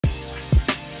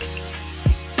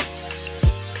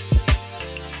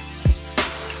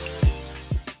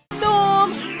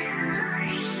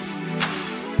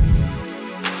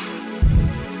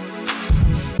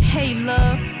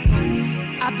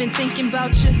been thinking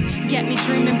about you, got me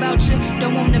dreaming about you,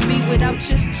 don't wanna be without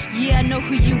you. Yeah, I know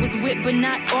who you was with, but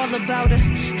not all about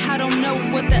her. I don't know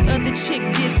what that other chick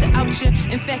did to out you.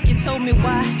 In fact, you told me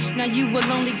why. Now you a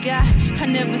lonely guy, I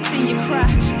never seen you cry.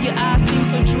 Your eyes seem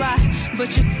so dry,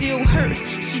 but you still hurt.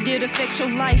 She did affect your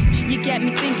life. You got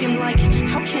me thinking like,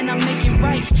 how can I make it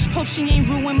right? Hope she ain't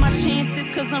ruin my chances,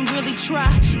 cause I'm really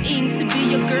trying to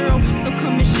be your girl. So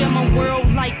come and share my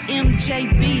world like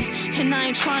MJB. And I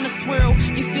ain't trying to twirl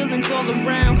your feelings all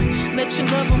around. Let your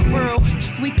love unfurl.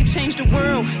 We could change the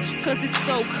world, cause it's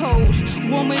so cold.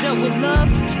 Warm it up with love,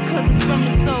 cause it's from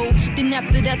the soul. Then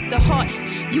after that's the heart,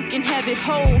 you can have it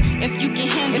whole. If you can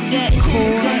handle that,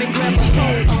 come and grab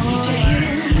a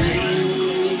hold.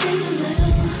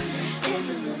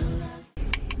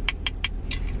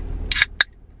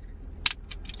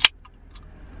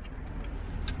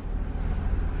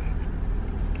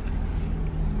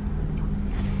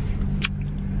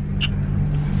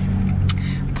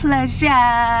 Pleasure.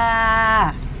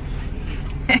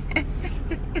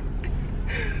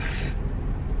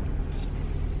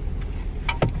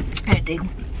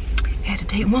 Had to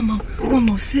take one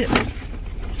more sip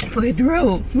before I hit the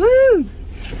road. Woo!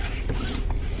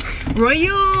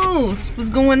 Royals,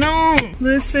 what's going on?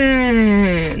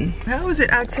 Listen, how is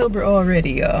it October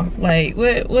already, y'all? Like,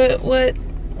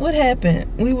 what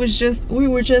happened? We were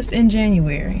just in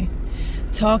January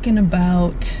talking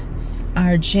about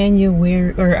our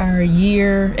January or our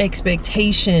year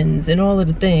expectations and all of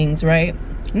the things, right?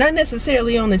 Not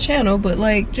necessarily on the channel, but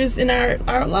like just in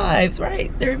our lives,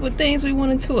 right? There were things we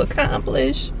wanted to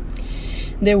accomplish.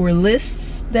 There were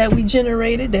lists that we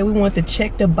generated that we wanted to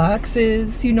check the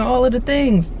boxes, you know, all of the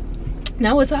things.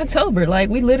 Now it's October, like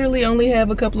we literally only have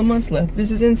a couple of months left.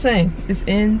 This is insane. It's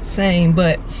insane,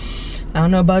 but I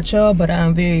don't know about y'all, but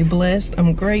I'm very blessed.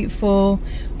 I'm grateful,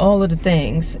 all of the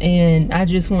things. And I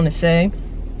just want to say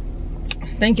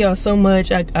thank y'all so much.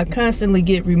 I constantly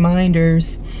get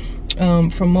reminders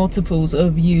from multiples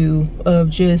of you of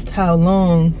just how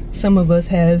long some of us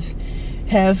have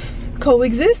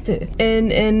coexisted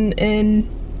and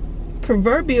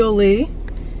proverbially,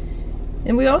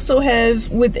 and we also have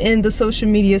within the social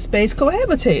media space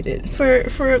cohabitated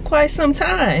for quite some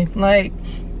time. Like,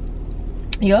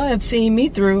 y'all have seen me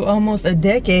through almost a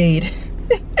decade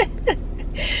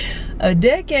a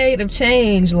decade of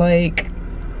change, like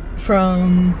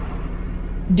from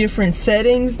different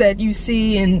settings that you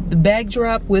see in the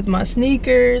backdrop with my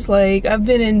sneakers. Like, I've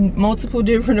been in multiple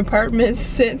different apartments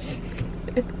since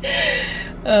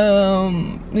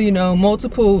you know,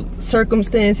 multiple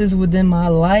circumstances within my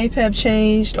life have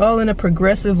changed, all in a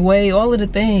progressive way, all of the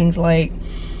things. Like,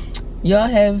 y'all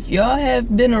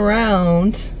have been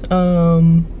around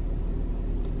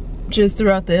just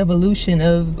throughout the evolution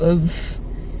of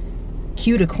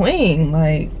Q to Queen.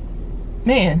 Like,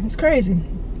 man, it's crazy.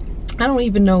 I don't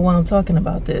even know why I'm talking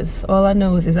about this. All I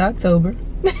know is it's October.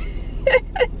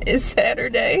 It's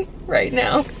Saturday right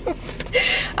now.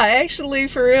 I actually,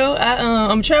 for real,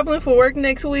 I'm traveling for work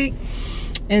next week,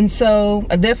 and so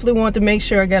I definitely want to make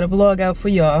sure I got a vlog out for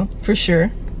y'all, for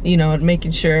sure. You know,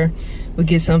 making sure we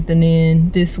get something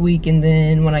in this week, and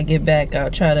then when I get back,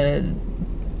 I'll try to,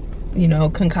 you know,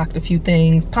 concoct a few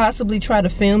things, possibly try to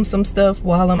film some stuff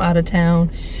while I'm out of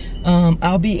town.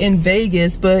 I'll be in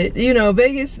Vegas, but you know,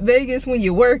 Vegas when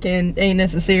you're working ain't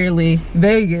necessarily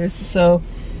Vegas. So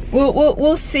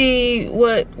we'll see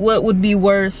what would be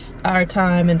worth our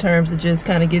time in terms of just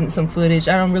kind of getting some footage.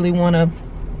 I don't really want to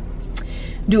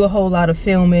do a whole lot of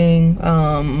filming.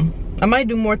 I might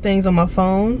do more things on my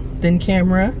phone than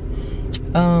camera.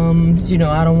 You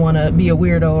know, I don't want to be a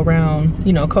weirdo around,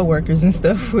 you know, coworkers and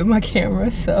stuff with my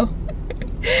camera, so.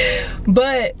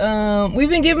 But we've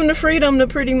been given the freedom to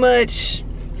pretty much,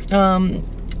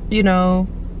 you know,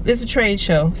 it's a trade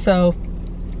show, so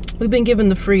we've been given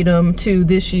the freedom to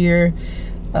this year,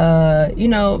 you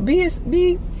know,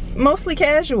 be mostly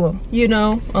casual, you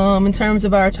know, in terms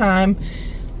of our time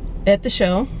at the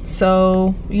show.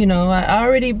 So, you know, I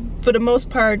already for the most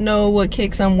part know what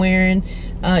kicks I'm wearing.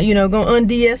 You know, gonna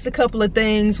un-DS a couple of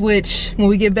things, which when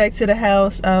we get back to the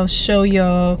house, I'll show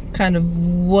y'all kind of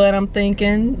what I'm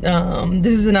thinking.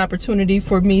 This is an opportunity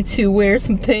for me to wear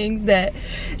some things that,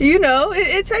 you know,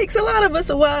 it takes a lot of us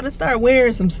a while to start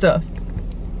wearing some stuff.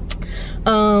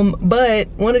 But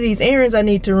one of these errands I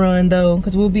need to run though,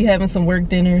 because we'll be having some work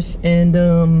dinners, and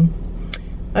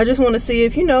I just want to see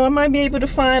if, you know, I might be able to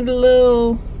find a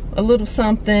little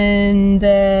something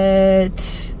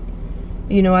that,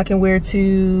 you know, I can wear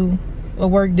to a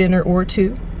work dinner or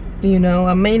two. You know,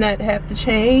 I may not have to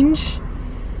change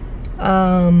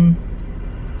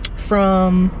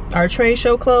from our trade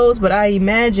show clothes, but I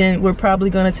imagine we're probably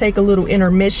gonna take a little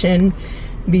intermission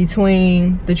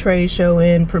between the trade show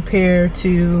and prepare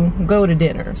to go to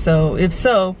dinner. So if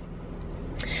so,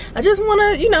 I just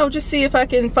wanna, you know, just see if I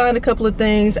can find a couple of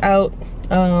things out.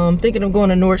 Thinking of going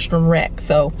to Nordstrom Rack.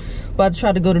 So about to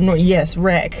try to go to yes,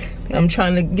 Rack. I'm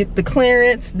trying to get the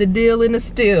clearance, the deal, and the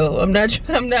steal. I'm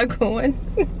not going.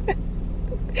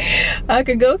 I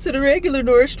could go to the regular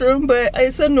Nordstrom, but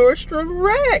it's a Nordstrom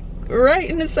Rack right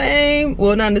in the same,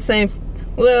 well, not in the same,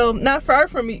 well, not far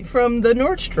from me, from the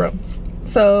Nordstroms.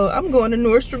 So I'm going to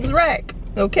Nordstrom's Rack,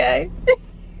 okay?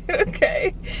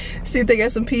 Okay. See if they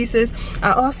got some pieces.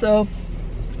 I also,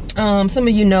 some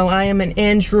of you know I am an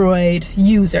Android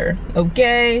user,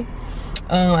 okay?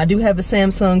 I do have a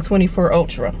Samsung 24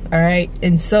 Ultra, all right?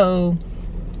 And so,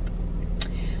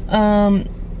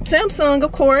 Samsung,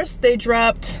 of course, they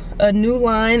dropped a new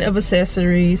line of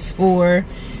accessories for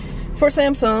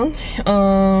Samsung.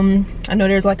 I know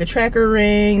there's like a tracker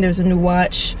ring, there's a new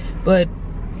watch, but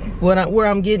where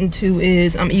I'm getting to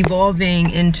is I'm evolving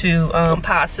into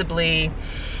possibly,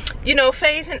 you know,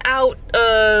 phasing out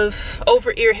of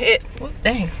over-ear head. Well,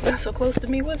 dang, not so close to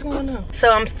me. What's going on?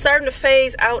 So I'm starting to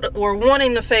phase out, or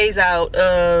wanting to phase out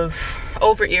of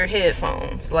over-ear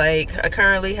headphones. Like, I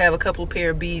currently have a couple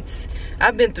pair of Beats.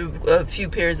 I've been through a few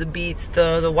pairs of Beats.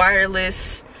 The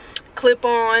wireless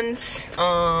clip-ons.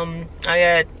 I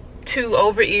got 2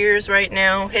 over-ears right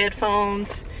now,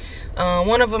 headphones.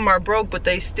 One of them are broke, but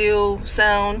they still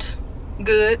sound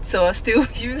good, so I still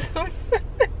use them.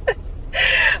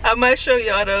 I might show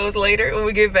y'all those later when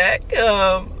we get back.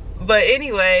 But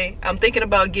anyway, I'm thinking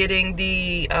about getting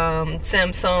the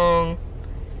Samsung,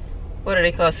 what are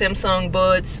they called? Samsung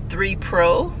Buds 3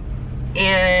 Pro.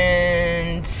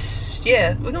 And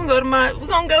yeah, we're gonna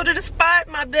go to the spot.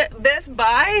 My Best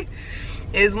Buy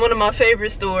is one of my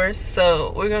favorite stores.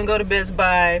 So we're gonna go to Best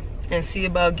Buy and see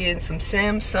about getting some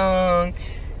Samsung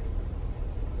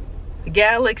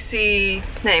Galaxy,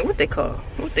 dang, what they call,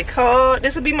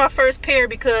 this will be my first pair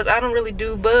because I don't really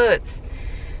do buds.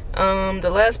 The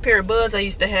last pair of buds I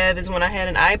used to have is when I had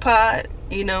an iPod,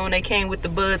 you know, and they came with the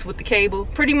buds with the cable.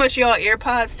 Pretty much y'all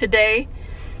AirPods today,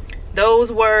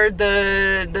 those were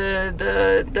the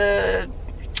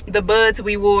buds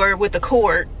we wore with the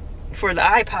cord for the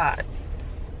iPod.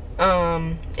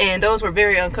 And those were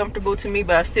very uncomfortable to me,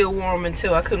 but I still wore them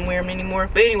until I couldn't wear them anymore.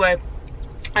 But anyway,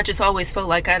 I just always felt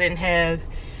like I didn't have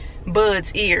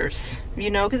buds ears, you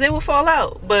know, because they will fall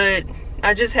out. But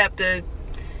I just have to,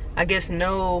 I guess,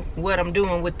 know what I'm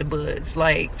doing with the buds.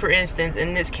 Like, for instance,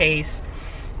 in this case,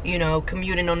 you know,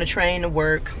 commuting on the train to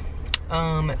work,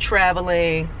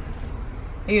 traveling,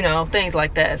 you know, things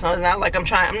like that. So it's not like I'm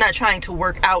not trying to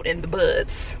work out in the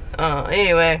buds.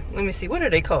 Anyway, let me see, what are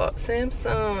they called?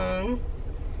 Samsung,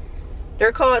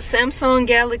 they're called Samsung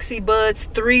Galaxy Buds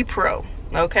 3 Pro.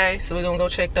 Okay, so we're gonna go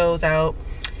check those out,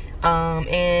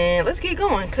 and let's get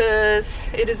going, because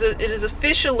it is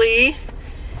officially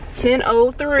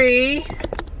 10:03,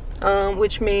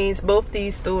 which means both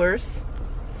these stores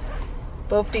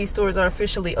are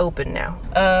officially open now.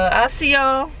 I'll see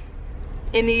y'all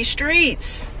in these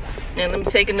streets, and let me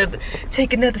take another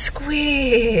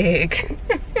squig.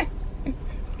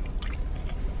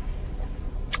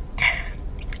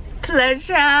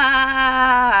 Pleasure.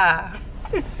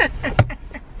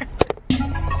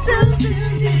 So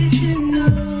conditional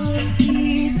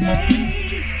these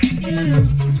days,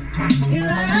 you're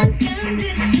unconditional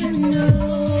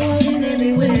in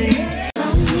every way.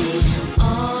 From me,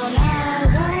 all I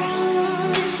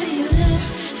want is for you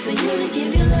to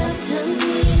give your love to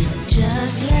me.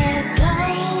 Just let go.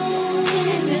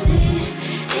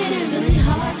 It ain't really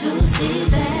hard to see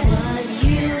that what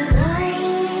you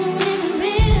want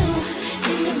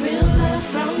in the real love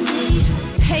from me.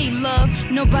 Hey love,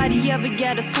 nobody ever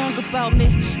got a song about me,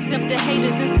 except the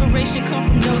haters. Inspiration come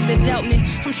from those that doubt me.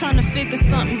 I'm trying to figure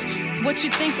something, what you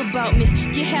think about me.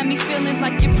 You had me feeling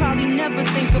like you probably never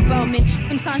think about me.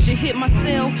 Sometimes you hit my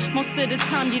cell, most of the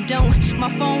time you don't. My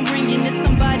phone ringing is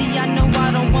somebody I know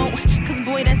I don't want, cause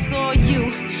boy, that's all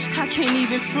you. I can't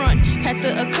even front. After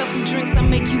a couple drinks, I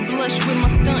make you blush with my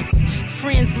stunts.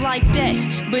 Friends like that,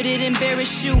 but it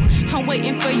embarrass you. I'm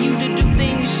waiting for you to do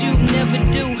things you never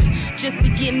do, just to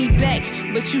get me back,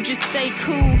 but you just stay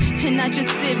cool, and I just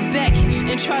sit back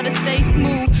and try to stay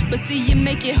smooth. But see, you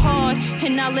make it hard,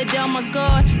 and I let down my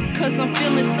guard, cause I'm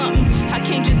feeling something I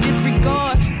can't just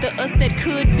disregard. The us that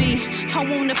could be, I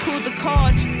wanna pull the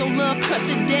card. So love, cut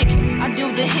the deck, I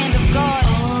deal the hand of God.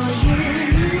 All you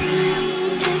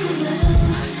need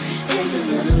is a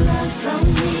little love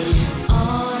from me.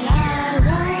 All I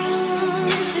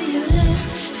want is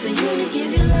for you to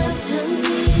give your love to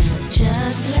me.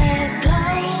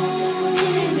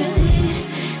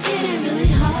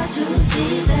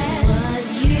 see that what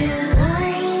you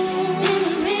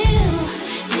want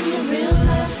in the real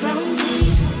love from me.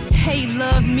 Hey,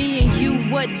 love me and you,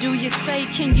 what do you say?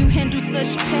 Can you handle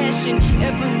such passion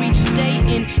every day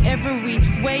in every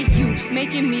way? You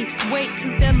making me wait,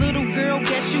 cause that little girl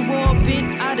got you all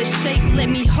bent out of shape. Let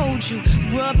me hold you,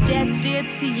 rub that there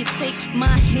till you take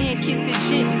my hand, kiss it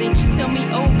gently, tell me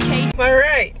okay. All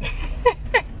right.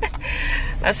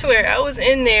 I swear, I was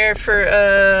in there for,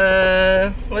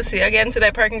 let's see, I got into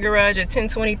that parking garage at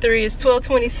 10:23. It's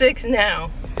 12:26 now.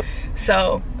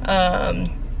 So,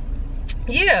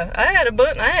 yeah, I had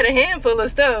a handful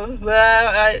of stuff, but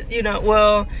I you know,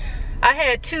 well, I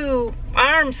had 2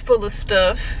 arms full of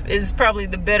stuff is probably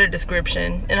the better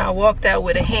description, and I walked out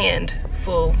with a hand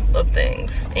full of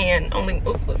things, and only,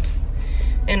 whoops,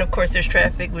 and of course there's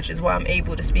traffic, which is why I'm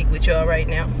able to speak with y'all right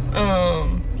now.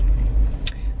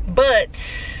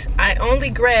 But I only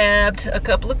grabbed a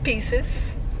couple of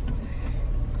pieces,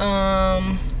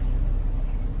 and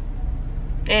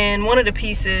one of the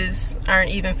pieces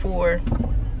aren't even for,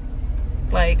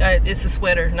 like, it's a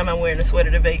sweater, and I'm not wearing a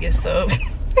sweater to Vegas, so.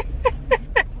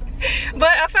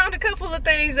 But I found a couple of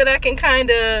things that I can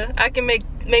make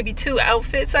maybe 2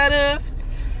 outfits out of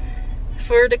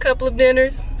for the couple of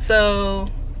dinners, so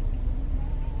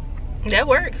that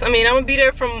works. I mean, I'm gonna be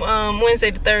there from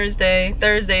Wednesday to Thursday.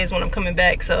 Thursday is when I'm coming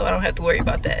back, so I don't have to worry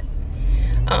about that.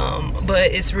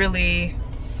 But it's really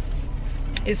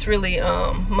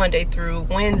Monday through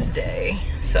Wednesday,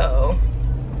 so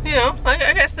you know,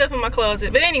 I got stuff in my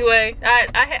closet. But anyway,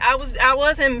 I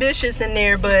was ambitious in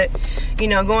there, but you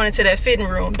know, going into that fitting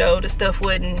room though, the stuff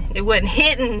wasn't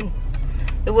hitting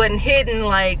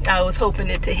like I was hoping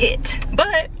it to hit.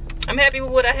 But I'm happy with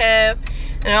what I have.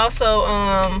 And also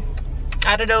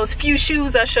out of those few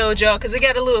shoes I showed y'all, because it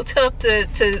got a little tough to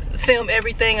film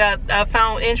everything I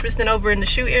found interesting over in the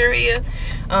shoe area,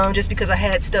 just because I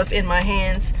had stuff in my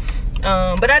hands.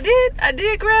 But I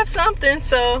did grab something,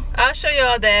 so I'll show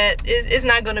y'all that. It's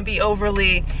not going to be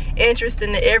overly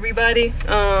interesting to everybody,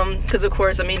 because of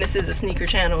course, I mean, this is a sneaker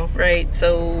channel, right?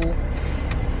 So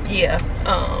yeah,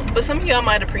 but some of y'all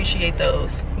might appreciate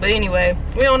those. But anyway,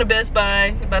 we're on the Best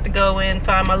Buy, about to go in,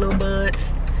 find my little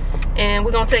buds, and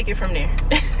we're gonna take it from there.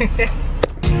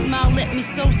 Smile at me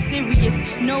so serious,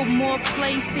 no more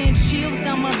placing chills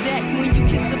down my back when you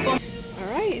kiss up on. All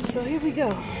right, so here we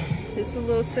go. This is the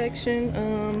little section.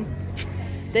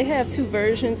 They have 2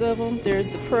 versions of them. There's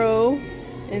the Pro,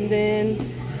 and then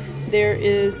there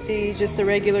is just the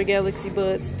regular Galaxy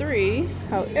Buds 3.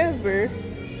 However,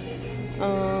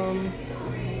 I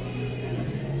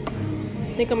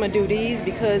think I'm gonna do these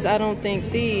because I don't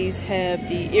think these have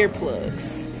the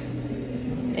earplugs,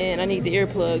 and I need the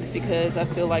earplugs because I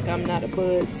feel like I'm not a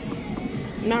Buds.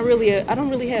 I don't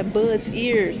really have Buds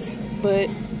ears, but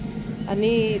I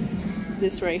need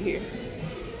this right here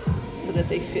so that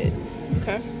they fit.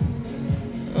 Okay.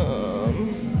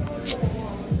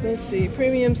 Let's see,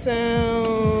 premium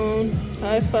sound,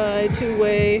 hi-fi,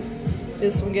 2-way.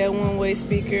 This one got 1-way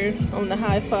speaker on the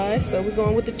hi-fi, so we're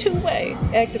going with the 2-way.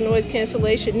 Active noise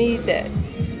cancellation, need that.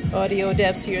 Audio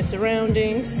adapts to your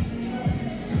surroundings.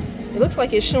 It looks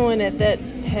like it's showing that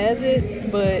has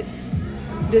it, but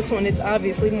this one, it's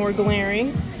obviously more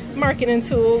glaring. Marketing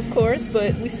tool, of course,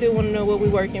 but we still want to know what we're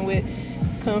working with.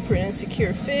 Comfort and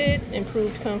secure fit,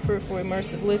 improved comfort for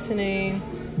immersive listening.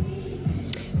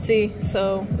 See,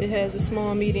 so it has a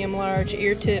small, medium, large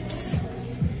ear tips.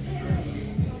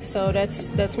 So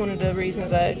that's one of the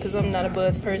reasons because I'm not a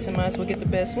Buds person, might as well get the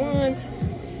best ones.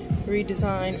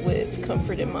 Redesigned with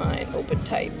comfort in mind, open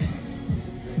type.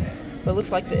 But it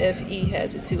looks like the FE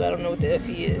has it too. I don't know what the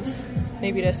FE is.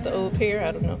 Maybe that's the old pair,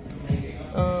 I don't know.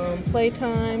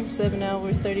 Playtime, 7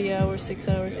 hours, 30 hours, 6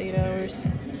 hours, 8 hours.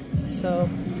 So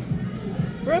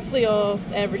roughly all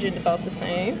averaging about the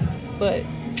same, but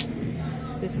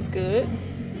this is good.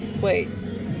 Wait,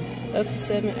 up to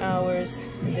 7 hours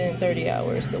and then 30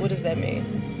 hours. So what does that mean?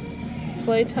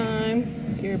 Playtime,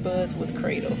 earbuds with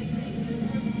cradle.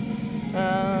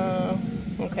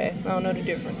 Okay, I don't know the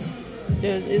difference.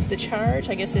 There is the charge.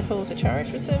 I guess it holds a charge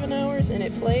for 7 hours and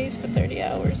it plays for 30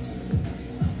 hours.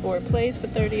 Or it plays for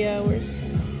 30 hours.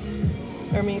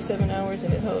 Or I mean 7 hours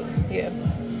and it holds, yeah,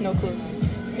 no clue.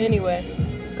 Anyway,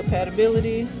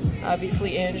 compatibility,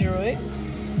 obviously Android.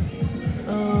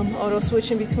 Auto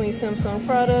switching between Samsung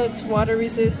products, water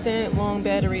resistant, long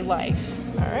battery life.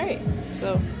 Alright,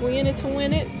 so we in it to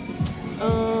win it.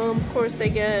 Of course they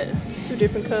got 2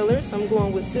 different colors. I'm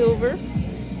going with silver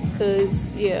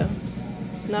because, yeah,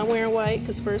 not wearing white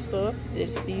because first off,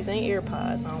 these ain't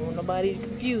AirPods. I don't want nobody to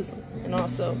confuse them. And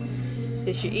also,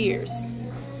 it's your ears.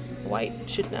 white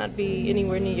should not be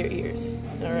anywhere near your ears.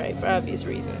 All right, for obvious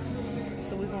reasons.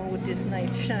 So we're going with this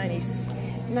nice shiny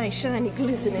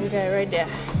glistening guy right there.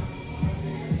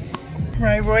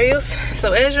 Right, Royals.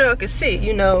 So as y'all can see,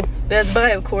 you know, Best Buy,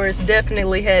 of course,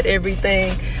 definitely had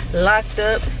everything locked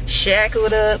up,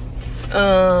 shackled up.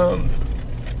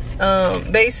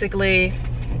 Basically,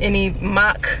 any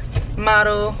mock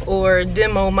model or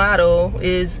demo model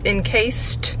is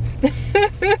encased.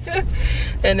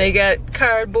 And they got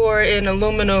cardboard and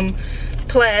aluminum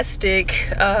plastic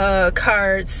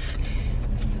cards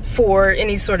for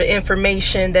any sort of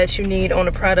information that you need on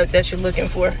a product that you're looking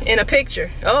for. In a picture.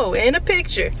 Oh, in a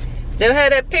picture. They'll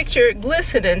have that picture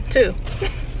glistening too.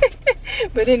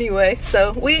 But anyway,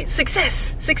 so we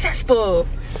successful.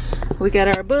 We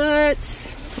got our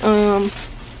buds.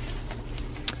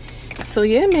 So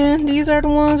yeah, man, these are the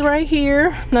ones right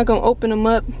here. I'm not gonna open them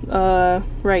up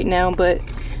right now, but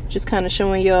just kind of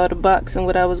showing y'all the box and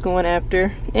what I was going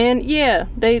after. And yeah,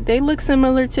 they look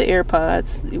similar to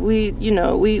AirPods.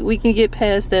 We can get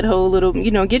past that whole little,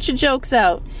 you know, get your jokes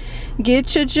out.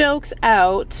 Get your jokes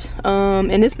out.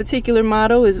 And this particular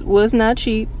model was not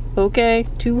cheap, okay?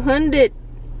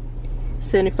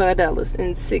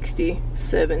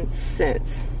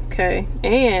 $275.67, okay?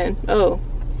 And oh,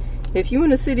 if you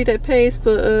in a city that pays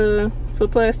for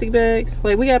plastic bags,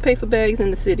 like we gotta pay for bags in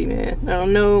the city, man. I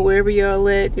don't know wherever y'all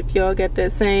at, if y'all got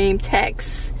that same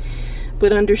tax,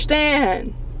 but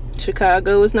understand,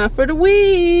 Chicago is not for the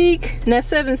weak. And that's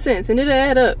 7 cents, and it'll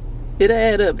add up. It'll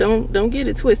add up. Don't get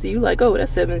it twisted. You like, oh,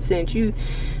 that's 7 cents. You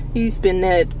spend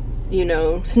that, you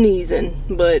know, sneezing,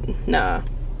 but nah,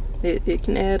 it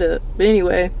can add up. But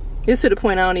anyway, it's to the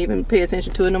point I don't even pay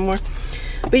attention to it no more.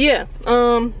 But yeah,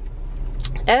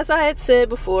 as I had said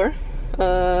before,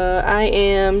 I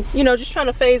am, you know, just trying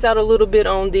to phase out a little bit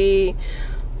on the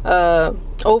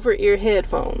over-ear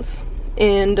headphones,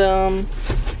 and I'll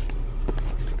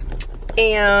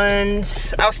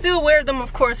still wear them,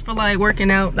 of course, for like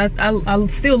working out. I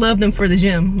still love them for the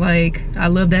gym. Like, I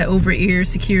love that over-ear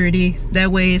security.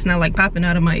 That way it's not like popping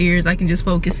out of my ears. I can just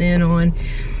focus in on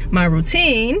my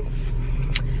routine.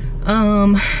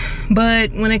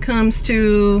 But when it comes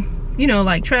to, you know,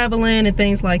 like traveling and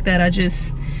things like that,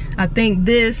 I think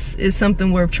this is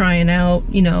something worth trying out.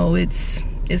 You know, it's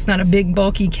not a big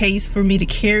bulky case for me to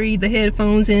carry the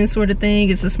headphones in, sort of thing.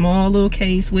 It's a small little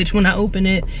case, which when I open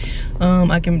it,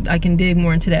 I can dig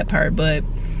more into that part. But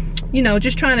you know,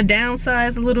 just trying to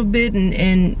downsize a little bit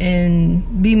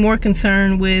and be more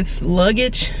concerned with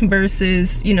luggage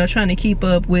versus, you know, trying to keep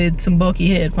up with some bulky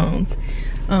headphones.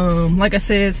 Like I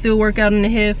said, still work out in the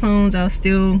headphones. I'll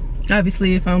still,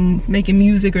 obviously, if I'm making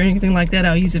music or anything like that,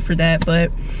 I'll use it for that.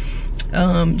 But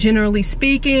generally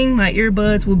speaking, my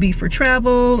earbuds will be for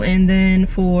travel, and then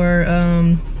for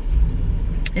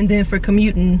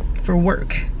commuting for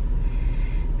work,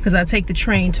 because I take the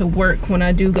train to work when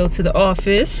I do go to the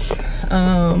office.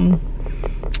 And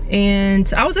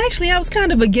I was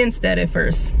kind of against that at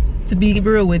first, to be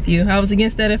real with you. I was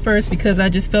against that at first because I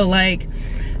just felt like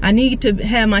I need to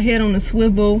have my head on a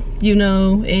swivel, you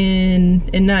know,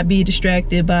 and not be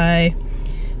distracted by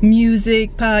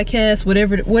music, podcasts,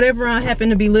 whatever I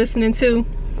happen to be listening to.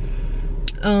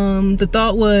 The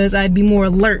thought was I'd be more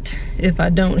alert if I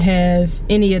don't have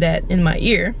any of that in my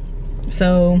ear.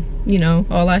 So, you know,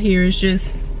 all I hear is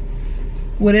just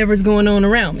whatever's going on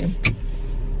around me.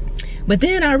 But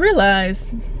then I realized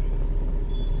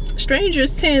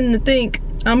strangers tend to think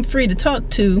I'm free to talk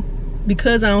to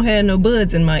because I don't have no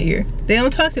buds in my ear. They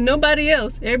don't talk to nobody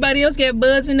else. Everybody else got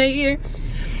buds in their ear.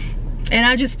 And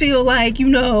I just feel like, you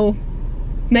know,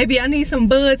 maybe I need some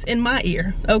buds in my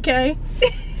ear, okay?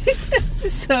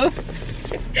 So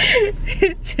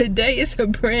today is a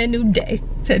brand new day.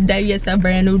 Today is a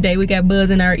brand new day. We got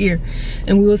buds in our ear,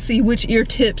 and we'll see which ear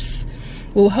tips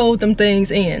will hold them things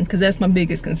in, because that's my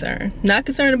biggest concern. Not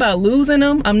concerned about losing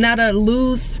them. I'm not a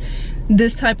lose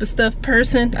this type of stuff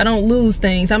person. I don't lose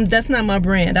things. That's not my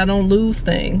brand. I don't lose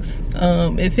things.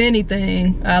 If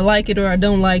anything, I like it or I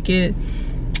don't like it.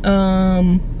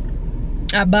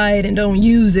 I buy it and don't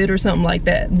use it or something like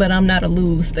that, but I'm not a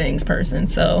lose things person.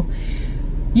 So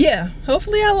yeah,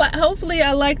 hopefully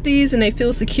I like these and they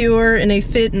feel secure and they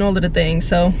fit and all of the things.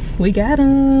 So we got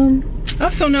them.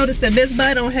 Also noticed that Best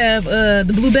Buy don't have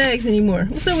the blue bags anymore.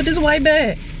 What's up with this white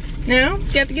bag? Now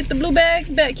got to get the blue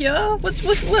bags back, y'all. What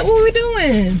are we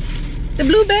doing? The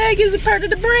blue bag is a part of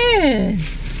the brand.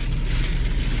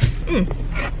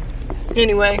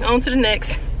 Anyway, on to the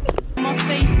next. My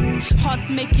face Hearts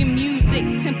making music,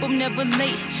 tempo never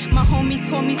late. My homies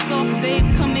call me soft, babe,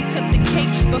 come and cut the cake.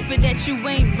 But for that you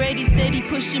ain't ready, steady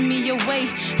pushing me away.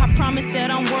 I promise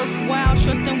that I'm worthwhile,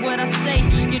 trust in what I say.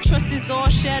 Your trust is all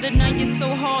shattered, now you're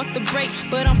so hard to break.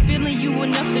 But I'm feeling you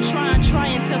enough to try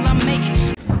until I make.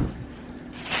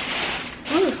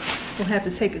 We'll have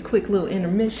to take a quick little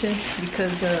intermission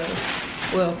because,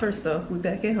 well, first off, we're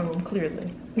back at home,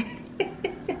 clearly.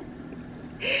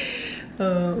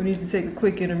 We need to take a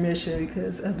quick intermission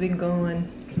because I've been gone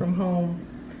from home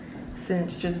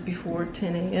since just before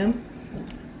 10 a.m.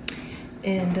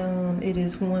 And it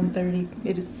is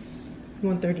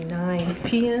 1:39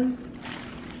 p.m.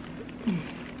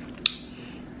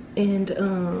 And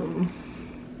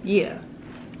yeah,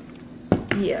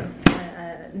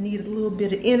 I need a little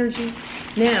bit of energy.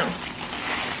 Now,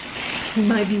 you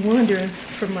might be wondering,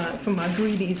 for my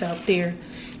greedies out there,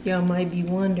 y'all might be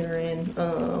wondering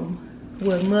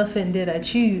what muffin did I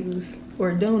choose,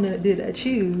 or donut did I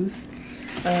choose.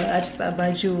 I just stopped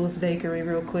by Jewel's Bakery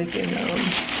real quick and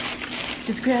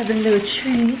just grabbed a little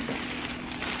treat.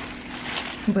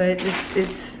 But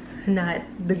it's not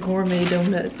the gourmet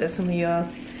donuts that some of y'all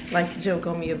like to joke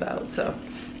on me about. So,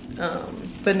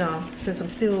 but no, since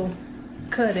I'm still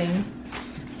cutting,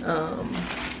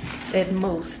 at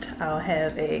most I'll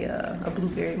have a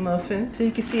blueberry muffin. So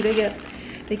you can see they got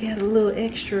a little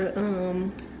extra,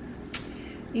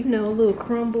 you know, a little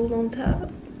crumble on top,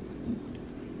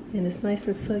 and it's nice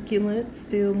and succulent,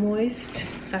 still moist.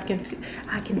 I can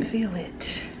feel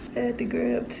it. I had to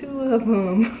grab 2 of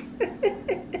them.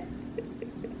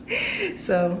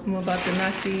 So I'm about to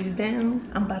knock these down.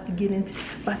 I'm about to get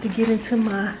into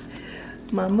my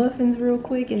muffins real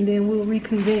quick, and then we'll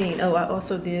reconvene. Oh, I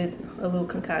also did a little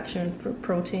concoction for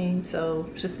protein, so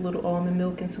just a little almond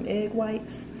milk and some egg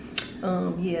whites.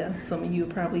 Yeah, some of you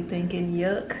are probably thinking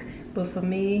yuck, but for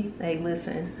me, hey,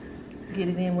 listen, get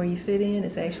it in where you fit in.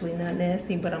 It's actually not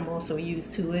nasty, but I'm also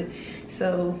used to it.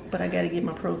 So, but I gotta get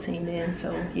my protein in.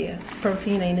 So yeah,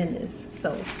 protein ain't in this,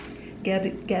 so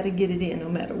gotta get it in no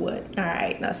matter what. All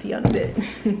right, I'll see y'all in a bit.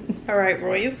 All right,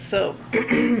 Royal, so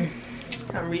I'm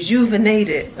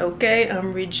rejuvenated, okay?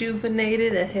 I'm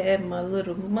rejuvenated. I had my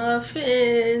little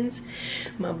muffins,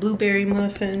 my blueberry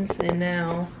muffins, and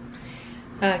now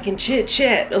I can chit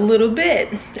chat a little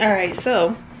bit. All right,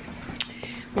 so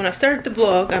when I started the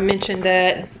vlog, I mentioned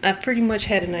that I pretty much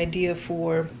had an idea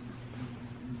for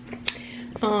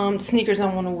the sneakers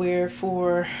I want to wear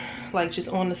for, like, just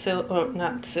on the sale, or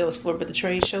not the sales floor, but the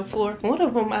trade show floor. One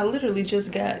of them I literally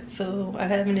just got, so I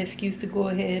have an excuse to go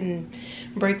ahead and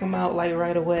break them out like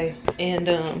right away. And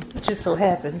it just so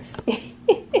happens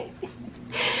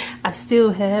I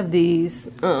still have these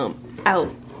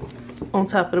out on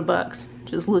top of the box,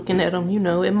 just looking at them, you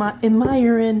know,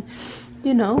 admiring,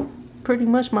 you know, pretty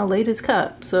much my latest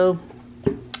cop. So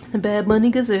the Bad Bunny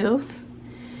Gazelles.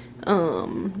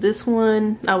 This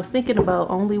one, I was thinking about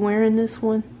only wearing this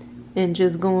one and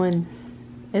just going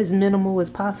as minimal as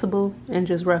possible and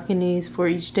just rocking these for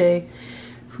each day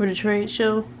for the trade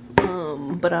show.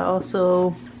 But I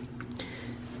also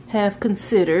have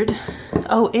considered,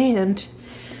 oh, and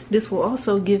this will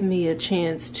also give me a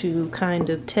chance to kind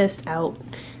of test out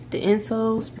the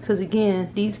insoles, because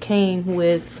again, these came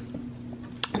with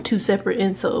 2 separate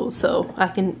insoles, so I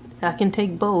can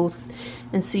take both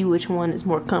and see which one is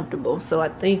more comfortable. So I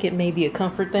think it may be a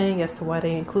comfort thing as to why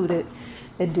they included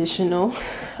additional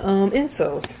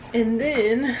insoles. And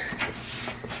then,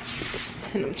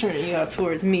 and I'm turning you out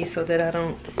towards me so that I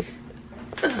don't,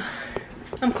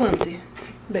 I'm clumsy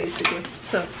basically,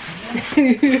 so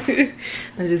I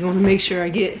just want to make sure I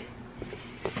get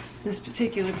this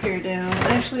particular pair down.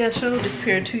 Actually, I showed this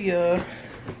pair to y'all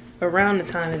around the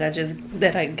time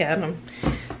that I got them,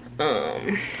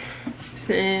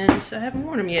 and I haven't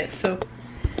worn them yet. So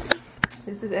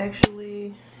this is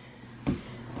actually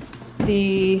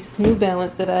the New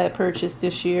Balance that I had purchased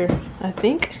this year. I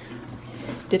think,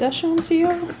 did I show them to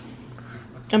y'all?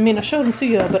 I mean, I showed them to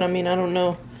y'all, but I mean, I don't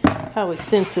know how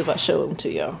extensive I showed them to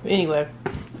y'all. Anyway,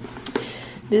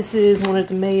 this is one of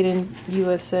the Made in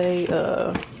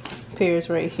USA pairs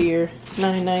right here,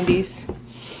 990s.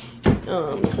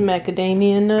 It's a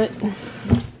macadamia nut.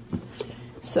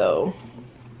 So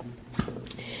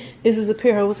this is a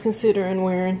pair I was considering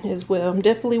wearing as well. I'm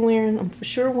for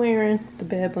sure wearing the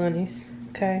Bad Bunnies.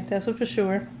 Okay, that's for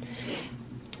sure.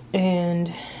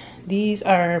 And these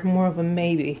are more of a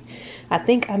maybe. I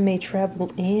think I may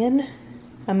travel in.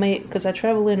 Because I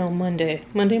travel in on Monday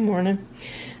morning.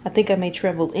 I think I may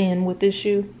travel in with this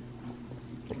shoe.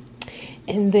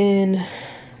 And then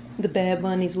the Bad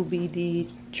Bunnies will be the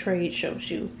trade show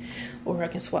shoe, or I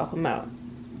can swap them out.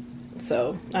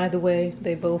 So either way,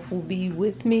 they both will be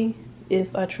with me.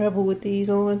 If I travel with these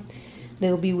on,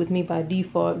 they'll be with me by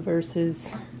default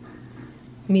versus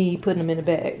me putting them in a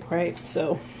bag, right?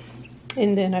 So,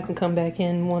 and then I can come back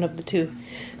in one of the two.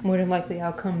 More than likely,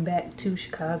 I'll come back to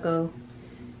Chicago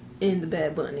in the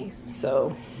Bad Bunnies.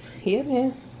 So, yeah,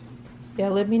 man. Yeah,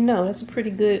 let me know. That's a pretty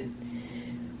good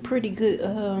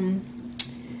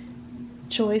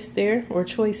choice there, or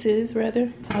choices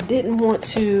rather. I didn't want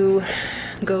to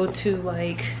go to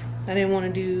like, I didn't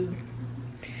want to do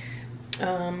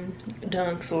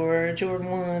Dunks or Jordan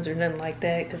 1s or nothing like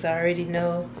that, because I already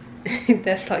know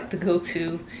that's like the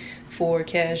go-to for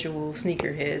casual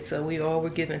sneakerheads. So we all were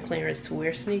given clearance to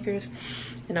wear sneakers,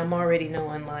 and I'm already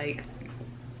knowing like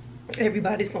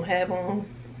everybody's gonna have on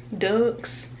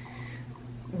Dunks,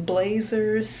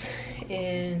 Blazers,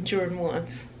 and Jordan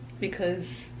 1s, because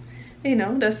you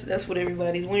know that's what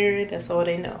everybody's wearing. That's all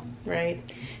they know, right?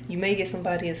 You may get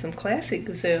somebody in some classic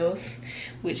Gazelles,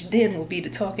 which then will be the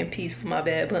talking piece for my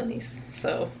Bad Bunnies.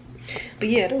 So, but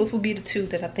yeah, those will be the two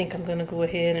that I think I'm gonna go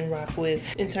ahead and rock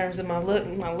with. In terms of my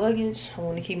luggage, I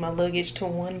want to keep my luggage to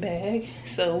one bag,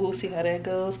 so we'll see how that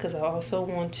goes, because I also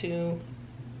want to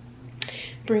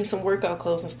bring some workout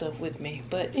clothes and stuff with me.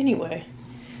 But anyway,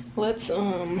 let's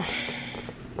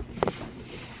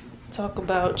talk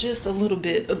about just a little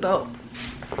bit about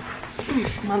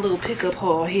my little pickup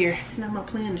haul here. It's not my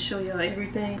plan to show y'all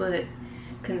everything, but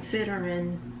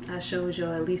considering I showed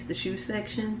y'all at least the shoe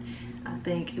section, I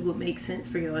think it would make sense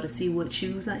for y'all to see what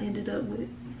shoes I ended up with.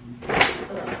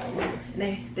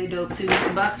 They dope too.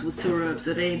 The box was tore up,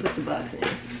 so they didn't put the box in.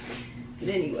 But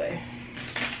anyway,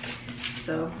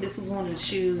 so this was one of the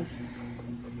shoes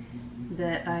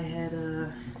that I had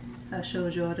I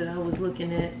showed y'all that I was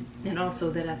looking at, and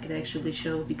also that I could actually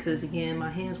show, because again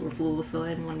my hands were full, so I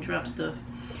didn't want to drop stuff.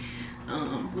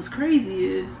 What's crazy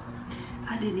is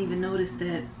I didn't even notice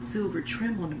that silver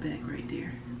trim on the back right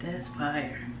there. That's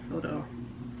fire. Hold on,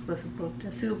 let's look.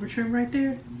 That silver trim right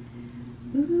there.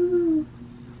 Ooh,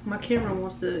 my camera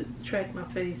wants to track my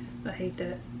face. I hate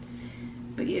that.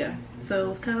 But yeah, so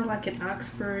it's kind of like an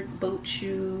Oxford boat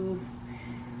shoe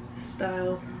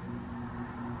style,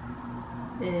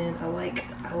 and I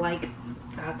like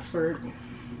Oxford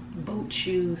boat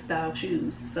shoe style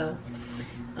shoes. So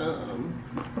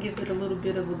gives it a little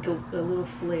bit of a little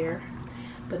flair,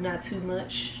 but not too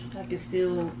much. I can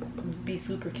still be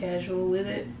super casual with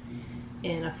it,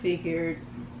 and I figured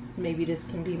maybe this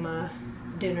can be my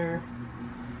dinner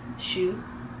shoe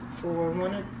for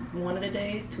one of the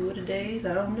days, 2 of the days,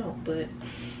 I don't know, but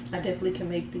I definitely can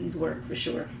make these work for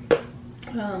sure.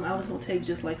 I was gonna take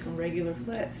just like some regular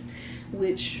flats,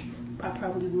 which I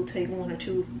probably will take 1 or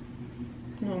 2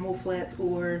 normal flats,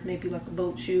 or maybe like a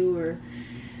boat shoe, or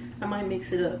I might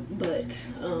mix it up. But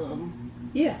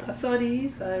yeah, I saw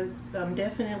these. I'm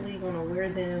definitely gonna wear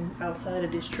them outside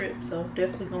of this trip, so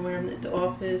definitely gonna wear them at the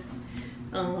office,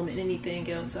 and anything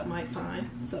else I might find.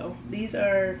 So these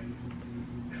are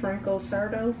Franco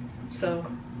Sardo. So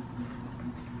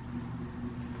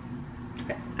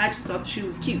I just thought the shoe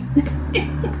was cute.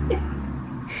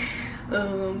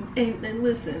 And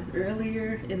listen,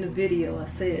 earlier in the video I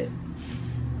said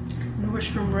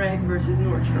Nordstrom Rack versus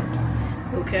Nordstrom's.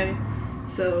 Okay,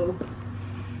 so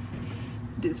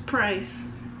this price,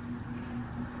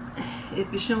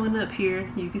 if it's showing up here,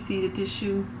 you can see that this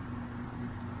shoe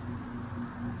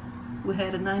we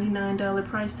had a $99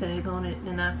 price tag on it,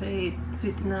 and I paid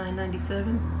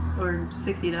 $59.97 or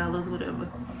 $60, whatever.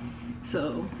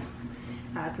 So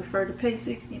I prefer to pay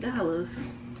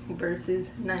 $60 versus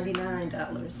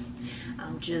 $99.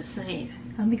 I'm just saying.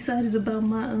 I'm excited about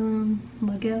my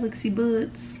my Galaxy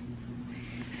Buds.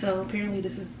 So apparently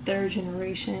this is the 3rd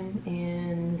generation,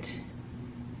 and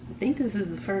I think this is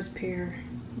the first pair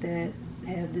that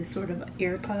have this sort of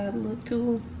AirPod look to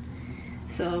them.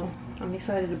 So I'm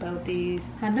excited about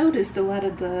these. I noticed a lot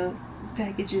of the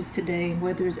packages today,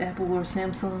 whether it's Apple or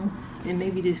Samsung, and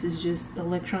maybe this is just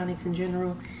electronics in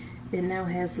general, it now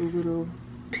has the little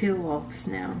peel offs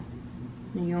now.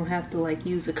 And you don't have to like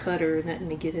use a cutter or nothing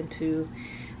to get into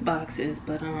boxes,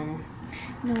 but you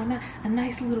know, a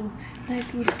nice little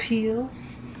peel.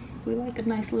 We like a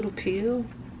nice little peel.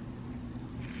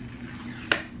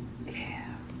 Yeah,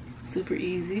 super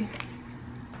easy.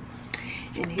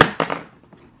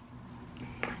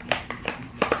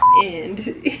 And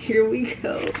here we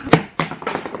go.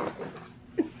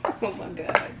 Oh my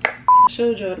god. I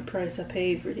showed y'all the price I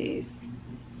paid for these.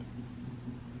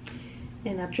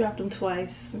 And I've dropped them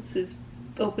twice since it's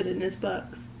open in this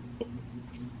box.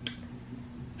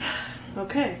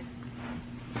 Okay.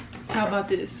 How about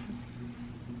this?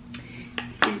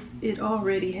 it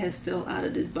already has fell out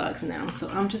of this box now, so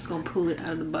I'm just gonna pull it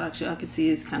out of the box. Y'all can see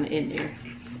it's kind of in there.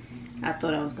 I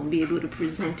thought I was gonna be able to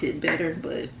present it better,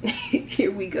 but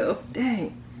here we go.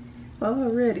 Dang,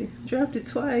 already dropped it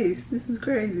twice. This is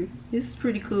crazy. This is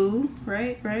pretty cool,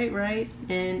 right?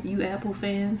 And you Apple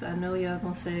fans, I know y'all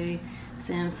gonna say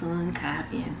Samsung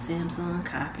copying,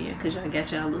 because y'all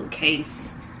got y'all little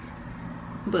case.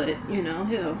 But you know,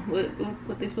 hell,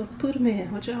 what they supposed to put them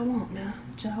in? What y'all want now?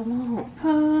 What y'all want?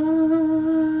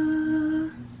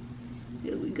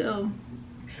 Here we go.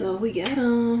 So we got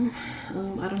them.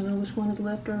 I don't know which one is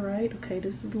left or right. Okay,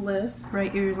 this is left.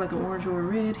 Right ear is like an orange or a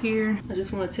red here. I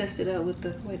just want to test it out with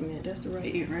the. Wait a minute, that's the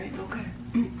right ear, right? Okay.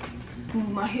 Move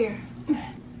my hair.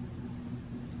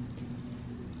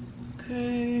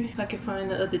 Okay, I can find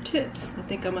the other tips. I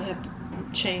think I'm gonna have to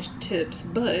change the tips,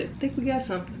 but I think we got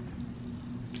something.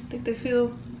 I think they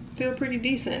feel pretty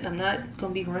decent. I'm not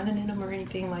gonna be running in them or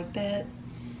anything like that.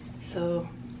 So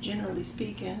generally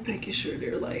speaking, making sure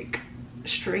they're like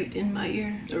straight in my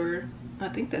ear, or I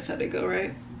think that's how they go,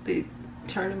 right? They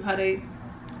turn them how they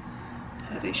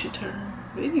should turn.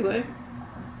 But anyway,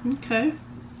 okay,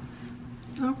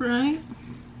 all right,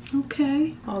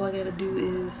 okay. All I gotta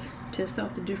do is test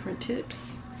out the different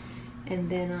tips, and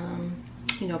then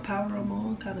you know, power them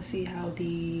on, kind of see how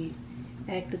the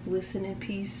active listening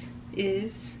piece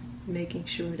is, making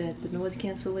sure that the noise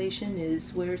cancellation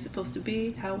is where it's supposed to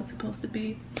be, how it's supposed to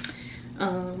be.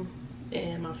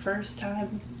 And my first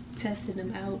time testing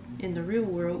them out in the real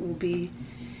world will be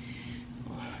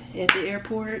at the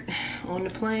airport, on the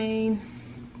plane.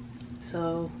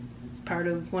 So part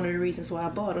of one of the reasons why I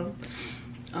bought them.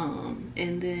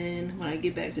 And then when I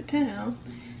get back to town,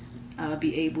 I'll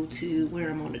be able to wear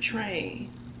them on the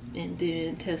train and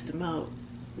then test them out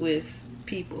with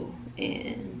people.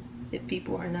 And if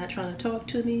people are not trying to talk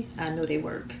to me, I know they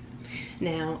work.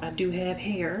 Now I do have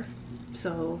hair,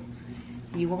 so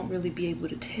you won't really be able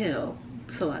to tell.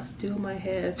 So I still might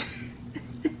have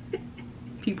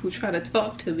people try to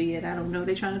talk to me and I don't know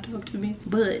they're trying to talk to me.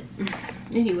 But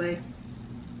anyway,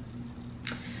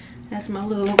 that's my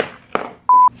little,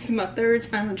 this is my third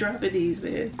time dropping these,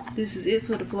 man. This is it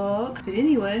for the vlog. But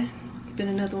anyway, it's been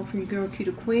another one from your girl Q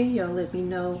the Queen. Y'all let me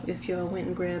know if y'all went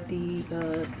and grabbed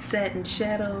the satin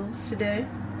shadows today.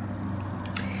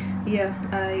 Yeah,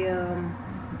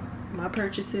 my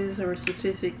purchases are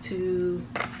specific to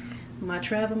my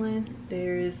traveling.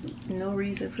 There is no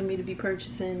reason for me to be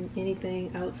purchasing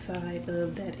anything outside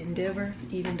of that endeavor,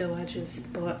 even though I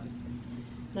just bought,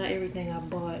 not everything I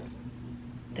bought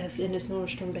that's in this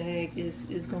Nordstrom bag is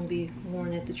going to be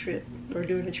worn at the trip or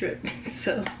during the trip.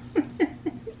 So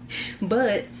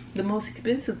but the most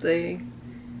expensive thing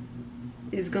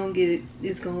is gonna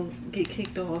get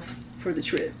kicked off for the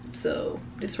trip. So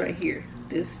this right here,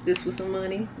 this was some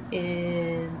money,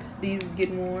 and these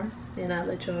get worn, and I'll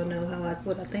let y'all know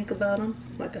what I think about them.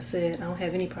 Like I said, I don't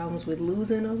have any problems with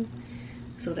losing them,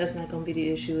 so that's not gonna be the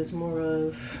issue. It's more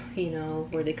of, you know,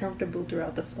 were they comfortable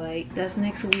throughout the flight. That's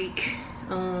next week.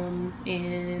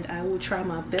 And I will try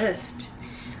my best.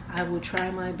 I will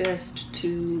try my best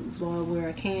to vlog where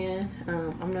I can.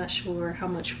 I'm not sure how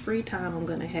much free time I'm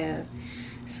gonna have,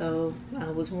 so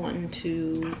I was wanting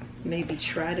to maybe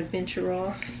try to venture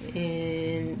off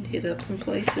and hit up some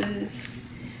places,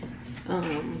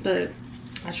 but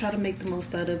I try to make the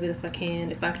most out of it if I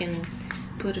can. If I can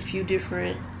put a few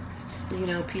different, you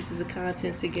know, pieces of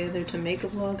content together to make a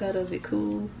vlog out of it,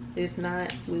 cool. If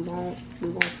not, we won't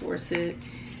force it.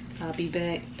 I'll be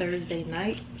back Thursday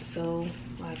night, so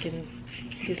I can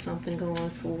get something going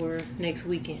for next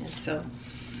weekend. So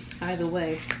either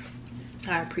way,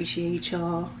 I appreciate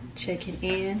y'all checking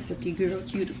in with your girl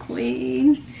Q the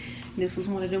Queen. This was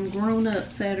one of them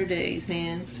grown-up Saturdays,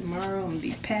 man. Tomorrow I'm gonna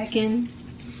be packing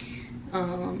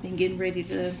and getting ready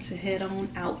to head on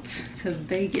out to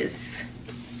Vegas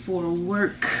for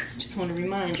work. Just want to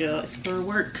remind y'all, it's for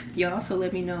work. Y'all also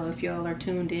let me know if y'all are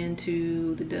tuned in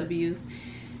to the W.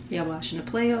 Y'all watching the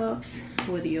playoffs.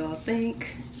 What do y'all think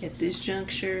at this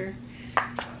juncture?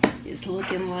 It's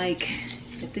looking like,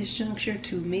 at this juncture,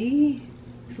 to me,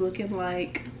 it's looking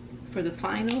like for the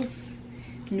finals,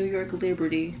 New York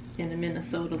Liberty and the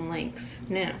Minnesota Lynx.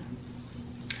 Now,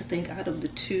 I think out of the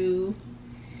two,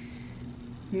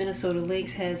 Minnesota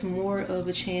Lynx has more of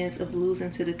a chance of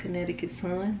losing to the Connecticut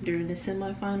Sun during the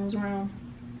semifinals round.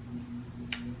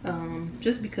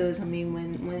 Just because, I mean,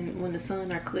 when the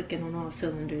Sun are clicking on all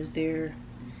cylinders, they're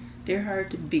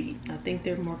hard to beat. I think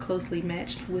they're more closely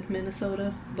matched with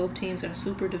Minnesota. Both teams are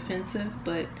super defensive,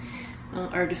 but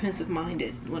are defensive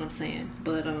minded, what I'm saying.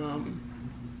 But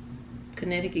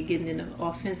Connecticut getting in an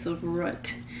offensive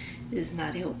rut is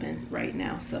not helping right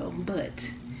now. So,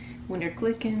 but when they're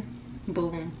clicking,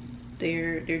 boom,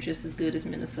 they're just as good as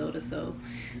Minnesota. So,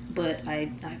 but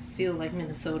I feel like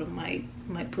Minnesota might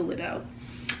pull it out,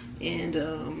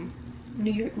 and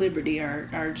New York Liberty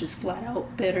are just flat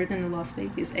out better than the Las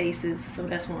Vegas Aces. So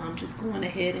that's why I'm just going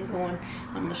ahead and going.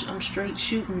 I'm straight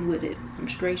shooting with it.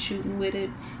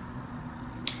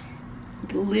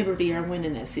 The Liberty are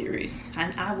winning that series.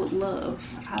 I would love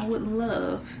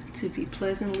to be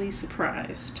pleasantly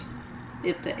surprised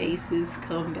if the Aces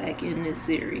come back in this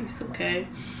series. Okay,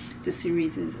 the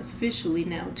series is officially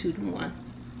now 2-1.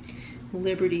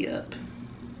 Liberty up.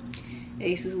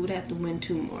 Aces would have to win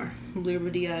 2 more.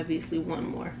 Liberty obviously 1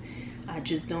 more. I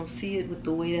just don't see it with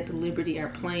the way that the Liberty are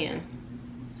playing.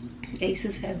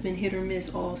 Aces have been hit or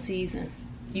miss all season.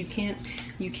 You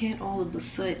can't all of a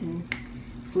sudden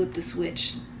flip the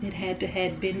switch. It had to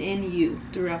have been in you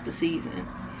throughout the season.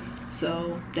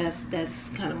 So that's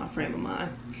kind of my frame of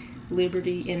mind.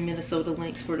 Liberty and Minnesota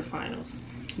Lynx for the finals.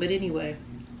 But anyway,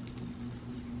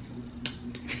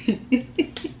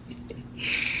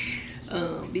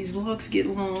 these vlogs get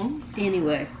long.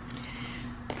 Anyway,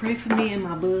 pray for me and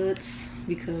my buds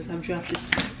because I've dropped this.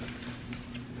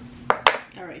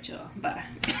 All right, y'all. Bye.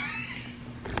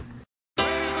 The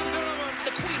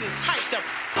queen is hyped up.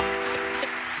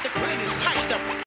 The queen is hyped up.